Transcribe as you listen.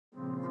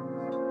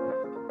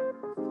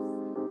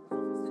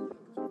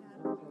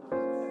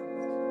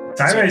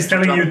Tyler is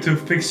telling you to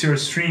fix your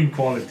stream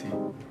quality.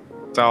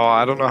 No,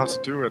 I don't know how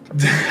to do it.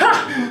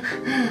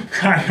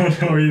 I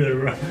don't know either,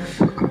 bro.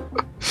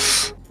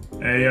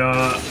 Hey,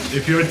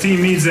 if your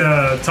team needs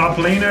a top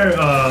laner,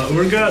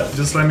 Urga,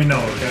 just let me know,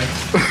 okay?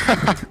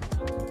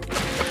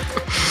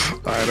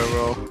 I don't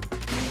know.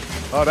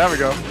 Oh, there we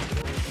go.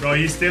 Bro,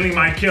 he's stealing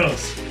my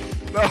kills.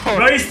 No.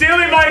 Bro, he's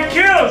stealing my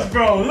kills,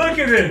 bro. Look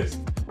at this.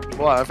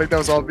 What? I think that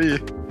was all me.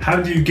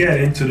 How do you get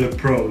into the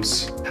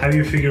pros? How do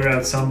you figure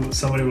out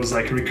somebody was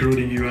like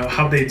recruiting you?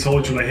 How they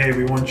told you like, hey,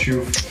 we want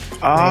you?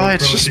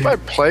 It's just team. By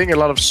playing a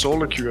lot of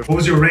solo queue. What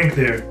was your rank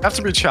there? You have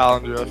to be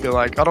challenger, I feel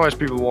like. Otherwise,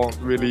 people won't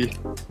really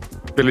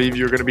believe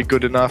you're gonna be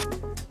good enough.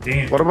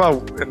 Damn. What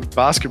about in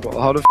basketball?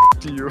 How the f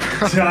do you?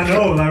 I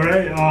know, like,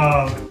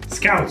 right?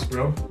 Scouts,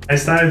 bro. I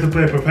started to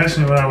play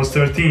professional when I was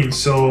 13,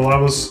 so I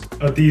was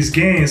at these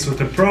games with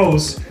the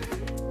pros.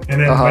 And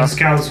then when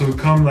scouts would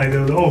come, like, they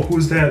would, oh,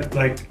 who's that,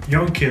 like,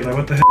 young kid? Like,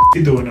 what the hell is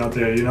he doing out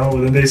there, you know?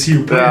 And then they see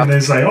you play, and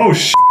it's like, oh,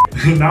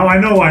 now I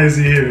know why is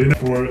he here. You know?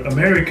 For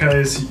America,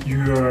 is you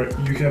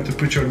have to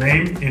put your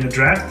name in a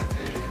draft,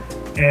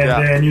 and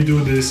then you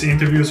do these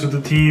interviews with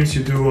the teams,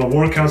 you do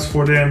workouts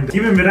for them.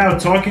 Even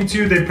without talking to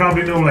you, they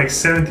probably know like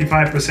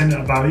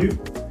 75% about you.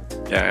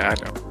 Yeah,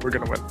 I know. We're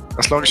gonna win.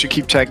 As long as you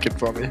keep tanking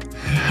for me.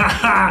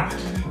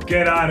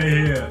 Get out of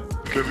here.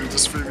 Okay, we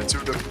just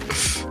 3v2 them.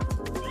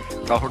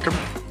 I'll hook him.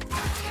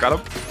 Got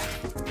him.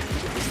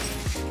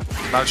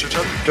 Now it's your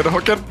turn. Get a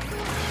hook in.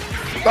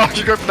 Oh,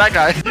 you go for that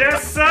guy.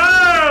 Yes,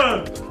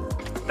 sir!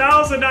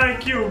 1000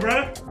 IQ,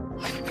 bruh.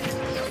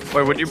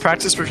 Wait, when you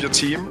practice with your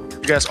team,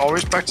 you guys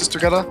always practice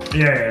together?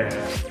 Yeah.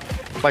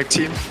 Like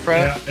team,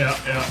 friend?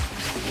 Yeah.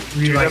 Do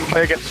you then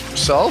play against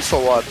yourself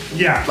or what?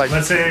 Yeah, like,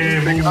 let's say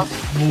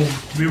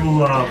we will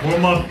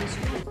warm up,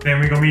 then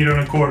we go meet on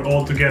a court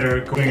all together,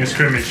 doing a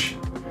scrimmage.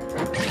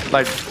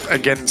 Like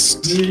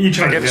against each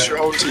other, against your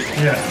whole team?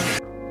 Yeah.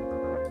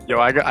 Yo,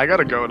 I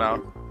gotta go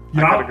now.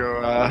 Yeah? I gotta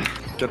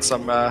go get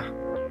some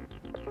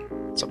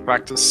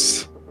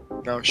practice.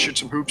 You know, shoot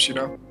some hoops, you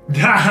know?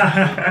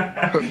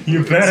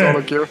 You better.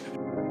 Solo queue.